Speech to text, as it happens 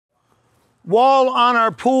Wall on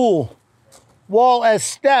our pool. Wall as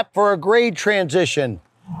step for a grade transition.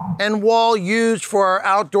 And wall used for our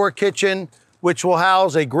outdoor kitchen, which will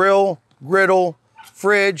house a grill, griddle,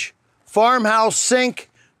 fridge, farmhouse sink,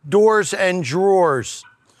 doors, and drawers.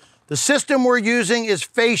 The system we're using is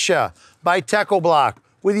fascia by Techo-Bloc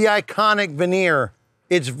with the iconic veneer.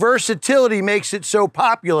 Its versatility makes it so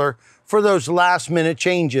popular for those last-minute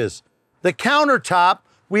changes. The countertop,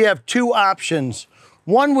 we have two options.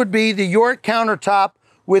 One would be the York countertop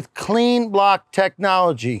with clean block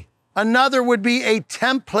technology. Another would be a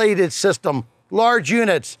templated system, large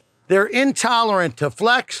units. They're intolerant to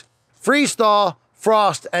flex, freeze thaw,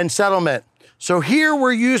 frost, and settlement. So here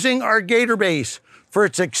we're using our Gator Base for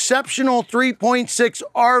its exceptional 3.6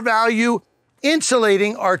 R value,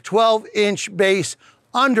 insulating our 12-inch base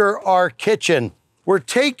under our kitchen. We're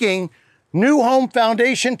taking new home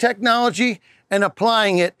foundation technology and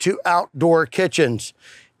applying it to outdoor kitchens.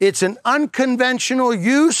 It's an unconventional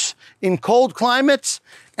use in cold climates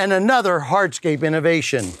and another hardscape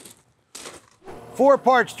innovation. 4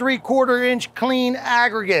 parts 3/4 inch clean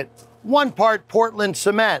aggregate, 1 part Portland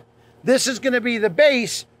cement. This is gonna be the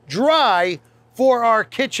base, dry, for our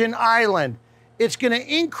kitchen island. It's gonna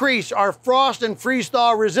increase our frost and freeze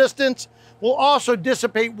thaw resistance, will also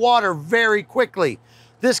dissipate water very quickly.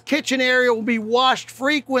 This kitchen area will be washed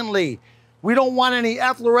frequently. We don't want any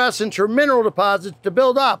efflorescence or mineral deposits to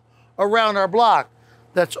build up around our block.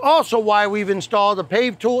 That's also why we've installed a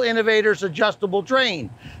Pave Tool Innovators adjustable drain,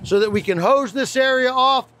 so that we can hose this area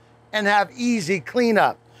off and have easy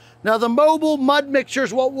cleanup. Now the mobile mud mixer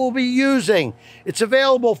is what we'll be using. It's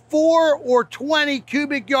available 4 or 20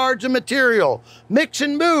 cubic yards of material. Mix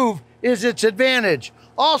and move is its advantage.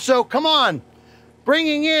 Also, come on,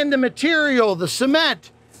 bringing in the material, the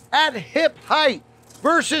cement, at hip height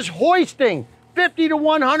versus hoisting 50 to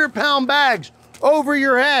 100 pound bags over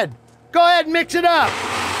your head. Go ahead and mix it up.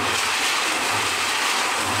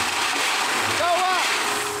 Go up.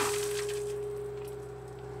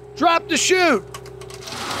 Drop the chute.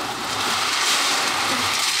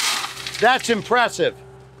 That's impressive.